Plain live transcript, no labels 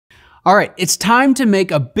All right, it's time to make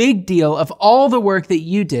a big deal of all the work that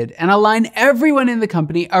you did and align everyone in the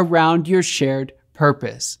company around your shared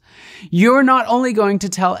purpose. You're not only going to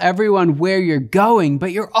tell everyone where you're going,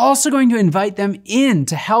 but you're also going to invite them in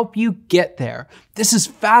to help you get there. This is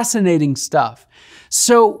fascinating stuff.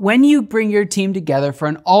 So when you bring your team together for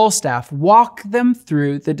an all-staff, walk them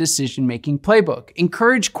through the decision-making playbook,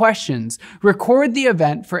 encourage questions, record the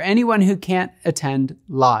event for anyone who can't attend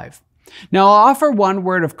live. Now, I'll offer one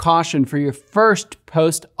word of caution for your first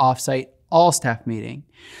Post Offsite All Staff meeting.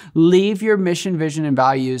 Leave your mission, vision, and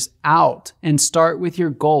values out and start with your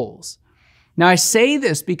goals. Now, I say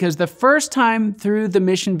this because the first time through the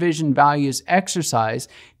mission, vision, values exercise,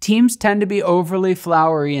 teams tend to be overly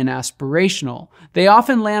flowery and aspirational. They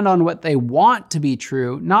often land on what they want to be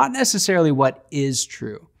true, not necessarily what is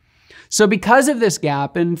true. So because of this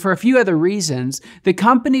gap, and for a few other reasons, the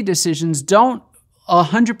company decisions don't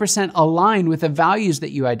 100% align with the values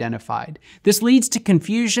that you identified. This leads to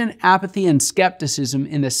confusion, apathy, and skepticism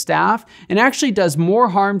in the staff, and actually does more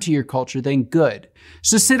harm to your culture than good.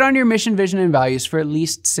 So sit on your mission, vision, and values for at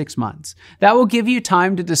least 6 months. That will give you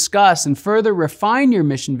time to discuss and further refine your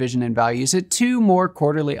mission, vision, and values at 2 more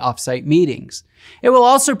quarterly offsite meetings. It will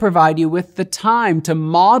also provide you with the time to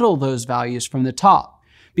model those values from the top,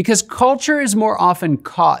 because culture is more often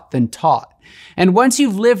caught than taught. And once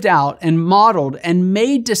you've lived out and modeled and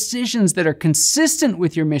made decisions that are consistent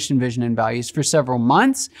with your mission, vision, and values for several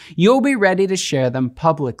months, you'll be ready to share them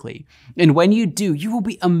publicly. And when you do, you will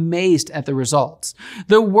be amazed at the results.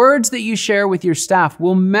 The words that you share with your staff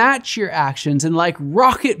will match your actions, and like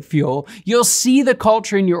rocket fuel, you'll see the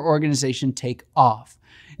culture in your organization take off.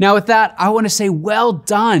 Now with that, I want to say well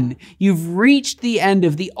done. You've reached the end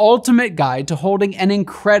of the ultimate guide to holding an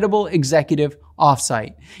incredible executive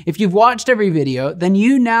offsite. If you've watched every video, then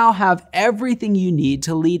you now have everything you need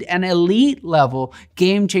to lead an elite level,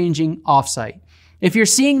 game-changing offsite. If you're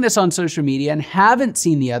seeing this on social media and haven't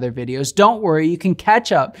seen the other videos, don't worry, you can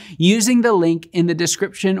catch up using the link in the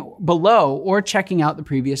description below or checking out the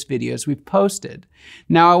previous videos we've posted.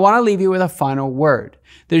 Now, I want to leave you with a final word.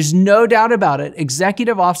 There's no doubt about it,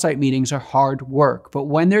 executive offsite meetings are hard work, but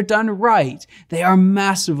when they're done right, they are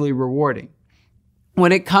massively rewarding.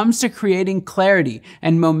 When it comes to creating clarity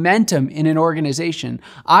and momentum in an organization,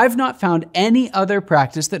 I've not found any other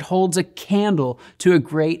practice that holds a candle to a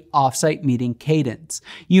great offsite meeting cadence.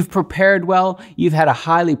 You've prepared well, you've had a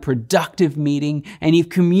highly productive meeting, and you've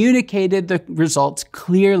communicated the results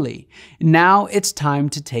clearly. Now it's time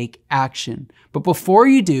to take action. But before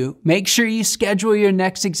you do, make sure you schedule your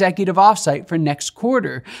next executive offsite for next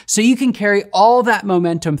quarter so you can carry all that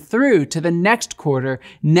momentum through to the next quarter,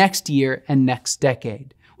 next year, and next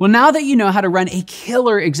decade. Well, now that you know how to run a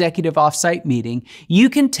killer executive offsite meeting, you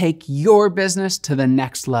can take your business to the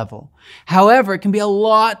next level. However, it can be a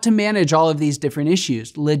lot to manage all of these different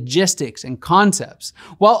issues, logistics, and concepts,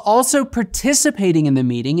 while also participating in the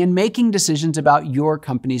meeting and making decisions about your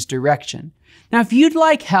company's direction. Now, if you'd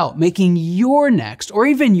like help making your next or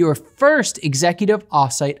even your first executive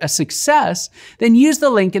offsite a success, then use the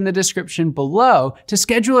link in the description below to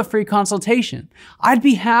schedule a free consultation. I'd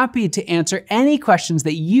be happy to answer any questions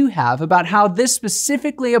that you have about how this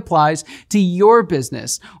specifically applies to your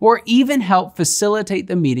business, or even help facilitate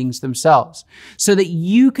the meetings themselves so that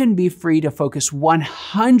you can be free to focus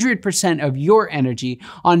 100% of your energy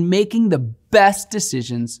on making the best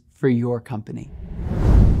decisions for your company.